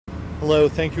Hello,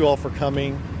 thank you all for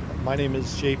coming. My name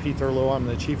is J.P. Thurlo. I'm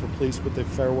the Chief of Police with the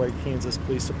Fairway, Kansas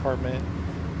Police Department.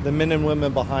 The men and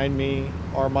women behind me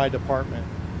are my department.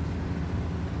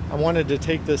 I wanted to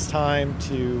take this time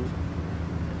to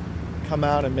come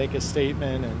out and make a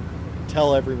statement and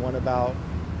tell everyone about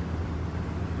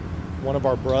one of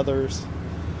our brothers,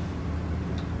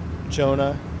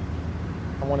 Jonah.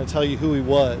 I want to tell you who he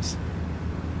was.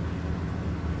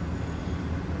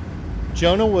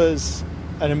 Jonah was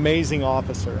an amazing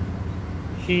officer.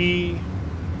 He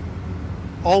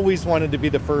always wanted to be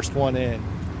the first one in.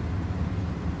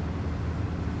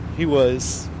 He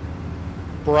was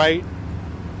bright,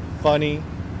 funny,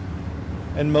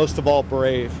 and most of all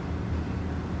brave.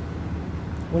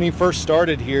 When he first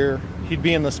started here, he'd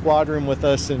be in the squad room with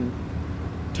us and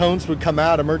tones would come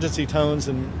out, emergency tones,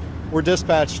 and we're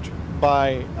dispatched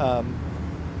by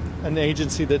an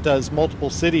agency that does multiple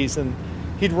cities, and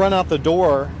he'd run out the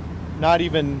door not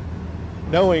even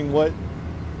knowing what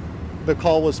the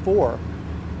call was for,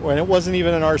 when it wasn't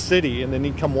even in our city, and then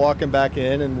he'd come walking back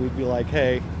in and we'd be like,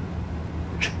 hey,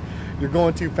 you're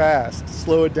going too fast,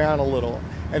 slow it down a little.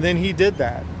 And then he did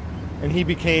that and he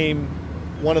became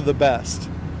one of the best.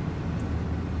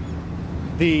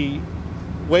 The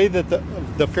way that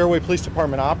the Fairway Police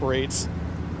Department operates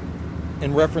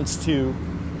in reference to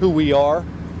who we are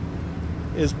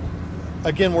is,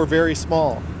 again, we're very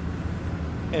small,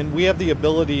 and we have the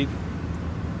ability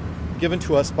given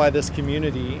to us by this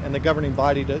community and the governing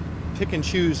body to pick and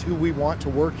choose who we want to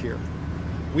work here.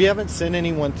 We haven't sent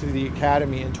anyone through the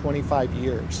academy in 25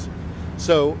 years.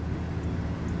 So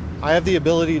I have the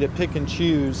ability to pick and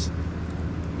choose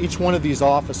each one of these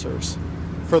officers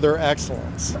for their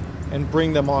excellence and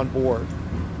bring them on board.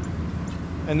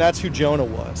 And that's who Jonah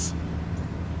was.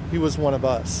 He was one of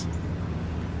us.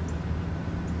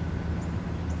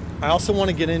 I also want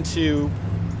to get into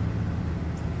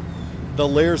the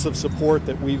layers of support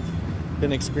that we've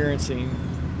been experiencing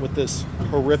with this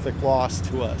horrific loss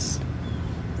to us.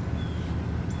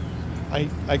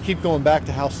 I keep going back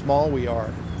to how small we are.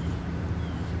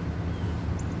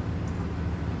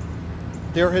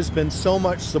 There has been so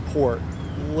much support,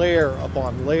 layer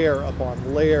upon layer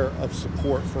upon layer of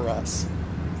support for us.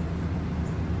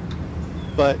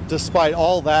 But despite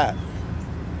all that,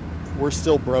 we're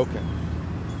still broken.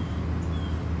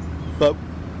 But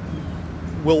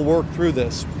we'll work through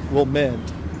this, we'll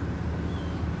mend.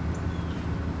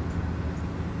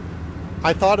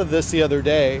 I thought of this the other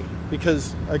day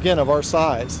because, again, of our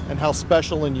size and how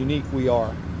special and unique we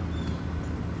are.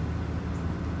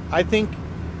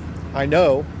 I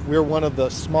know we're one of the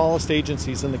smallest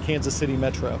agencies in the Kansas City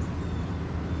Metro.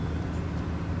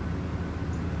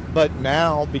 But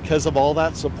now, because of all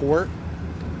that support,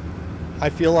 I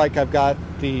feel like I've got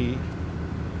the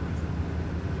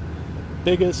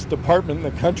biggest department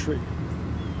in the country.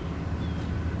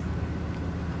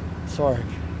 Sorry.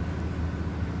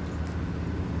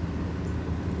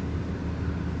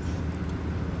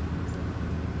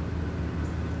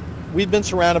 We've been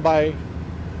surrounded by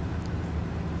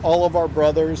all of our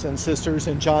brothers and sisters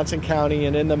in Johnson County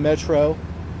and in the Metro,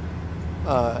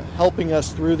 helping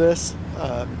us through this.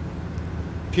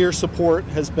 Peer support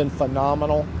has been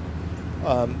phenomenal.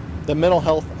 The mental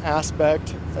health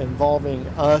aspect involving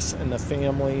us and the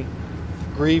family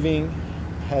grieving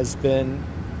has been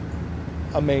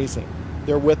amazing.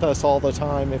 They're with us all the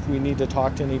time. If we need to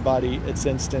talk to anybody, it's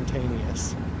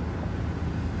instantaneous.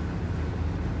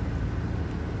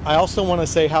 I also want to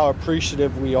say how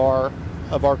appreciative we are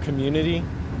of our community.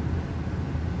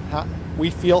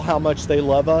 We feel how much they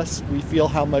love us. We feel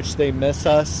how much they miss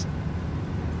us.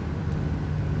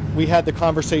 We had the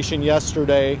conversation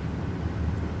yesterday,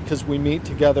 because we meet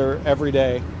together every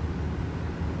day,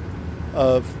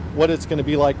 of what it's going to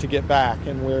be like to get back,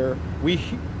 and where we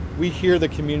hear the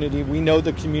community, we know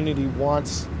the community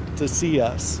wants to see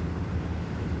us.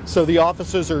 So the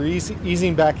officers are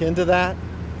easing back into that.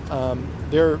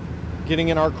 They're getting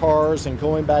in our cars and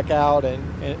going back out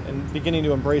and beginning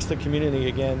to embrace the community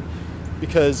again,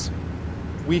 because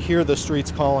we hear the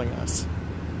streets calling us.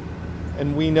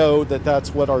 And we know that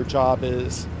that's what our job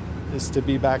is to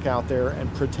be back out there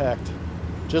and protect,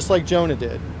 just like Jonah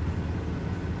did.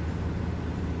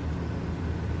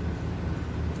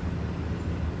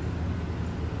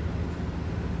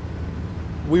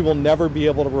 We will never be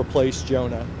able to replace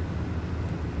Jonah.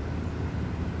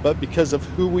 But because of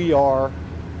who we are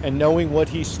and knowing what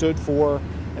he stood for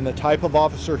and the type of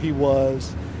officer he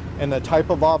was and the type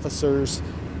of officers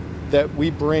that we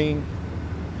bring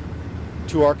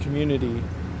to our community,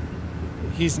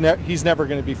 he's never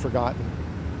going to be forgotten,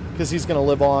 because he's going to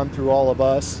live on through all of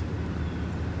us,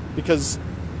 because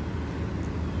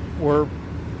we're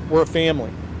we're a family,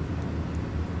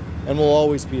 and we'll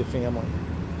always be a family.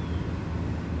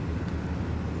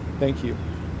 Thank you.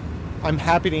 I'm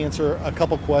happy to answer a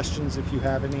couple questions if you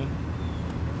have any.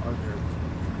 Are there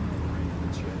criminal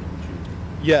arrangements yet?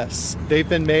 Yes, they've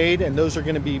been made, and those are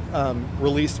going to be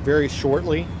released very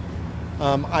shortly.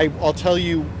 I'll tell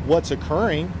you what's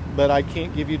occurring, but I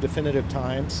can't give you definitive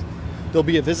times. There'll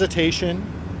be a visitation,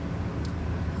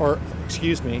 or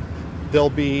excuse me, there'll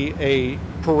be a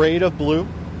parade of blue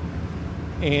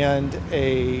and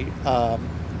a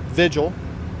vigil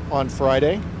on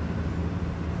Friday.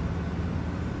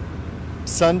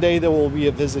 Sunday there will be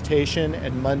a visitation,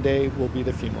 and Monday will be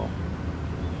the funeral.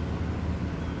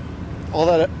 All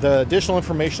that, the additional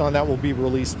information on that will be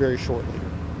released very shortly.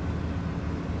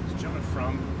 Is Jonah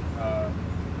from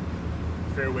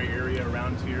Fairway area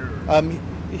around here?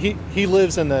 He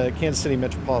lives in the Kansas City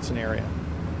metropolitan area.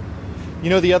 You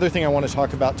know, the other thing I want to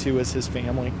talk about too is his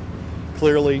family.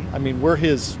 Clearly, I mean, we're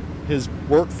his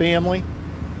work family,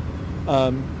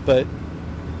 but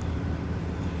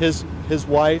his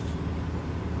wife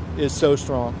is so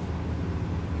strong,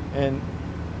 and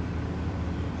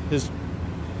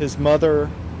his mother,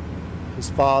 his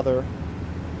father,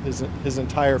 his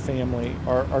entire family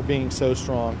are being so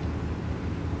strong,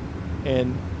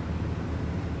 and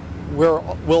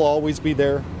we'll always be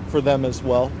there for them as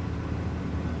well.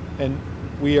 And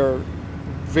we are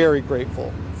very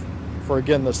grateful for,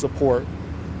 again, the support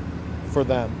for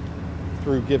them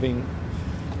through giving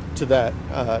to that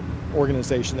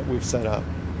organization that we've set up.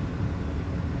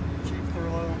 Chief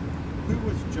Thurlo, who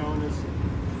was Jonah's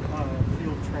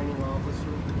field training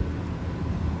officer?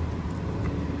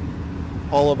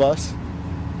 All of us,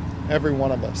 every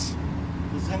one of us.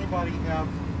 Does anybody have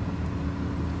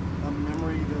a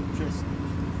memory that just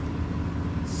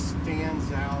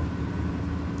stands out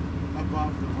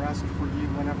above the rest for you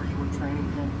whenever you were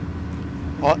training him?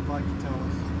 That you'd like to tell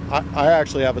us? I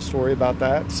actually have a story about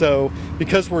that. So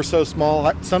because we're so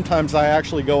small, sometimes I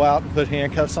actually go out and put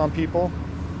handcuffs on people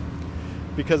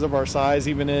because of our size,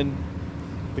 even in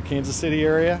the Kansas City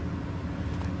area.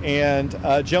 And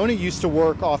Jonah used to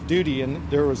work off duty, and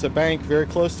there was a bank very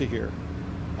close to here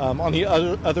on the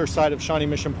other side of Shawnee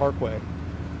Mission Parkway.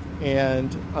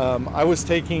 And I was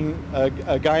taking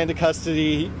a guy into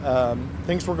custody.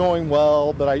 Things were going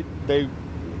well, but they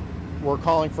were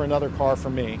calling for another car for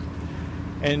me.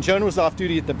 And Jonah was off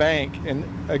duty at the bank, and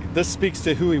this speaks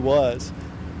to who he was.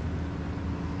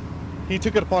 He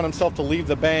took it upon himself to leave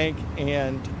the bank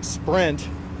and sprint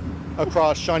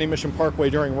across Shawnee Mission Parkway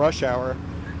during rush hour.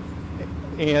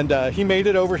 And he made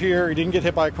it over here. He didn't get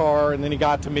hit by a car, and then he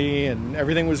got to me, and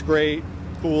everything was great,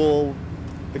 cool.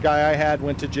 The guy I had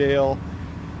went to jail.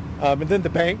 And then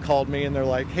the bank called me, and they're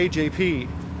like, "Hey, JP."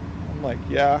 I'm like,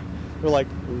 "Yeah." They're like,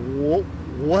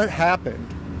 "What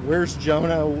happened? Where's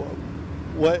Jonah?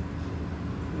 What?"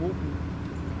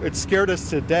 It scared us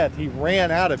to death. He ran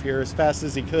out of here as fast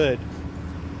as he could.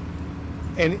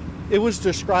 And it was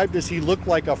described as he looked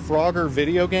like a Frogger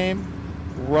video game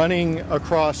running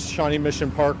across Shawnee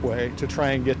Mission Parkway to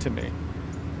try and get to me.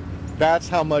 That's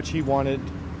how much he wanted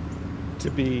to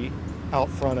be out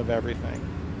front of everything.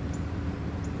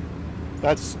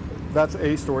 That's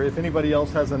a story. If anybody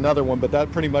else has another one, but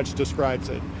that pretty much describes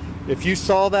it. If you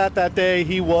saw that day,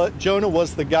 Jonah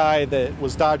was the guy that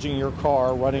was dodging your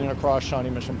car running across Shawnee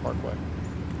Mission Parkway.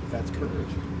 That's courage.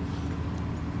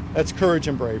 That's courage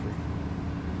and bravery.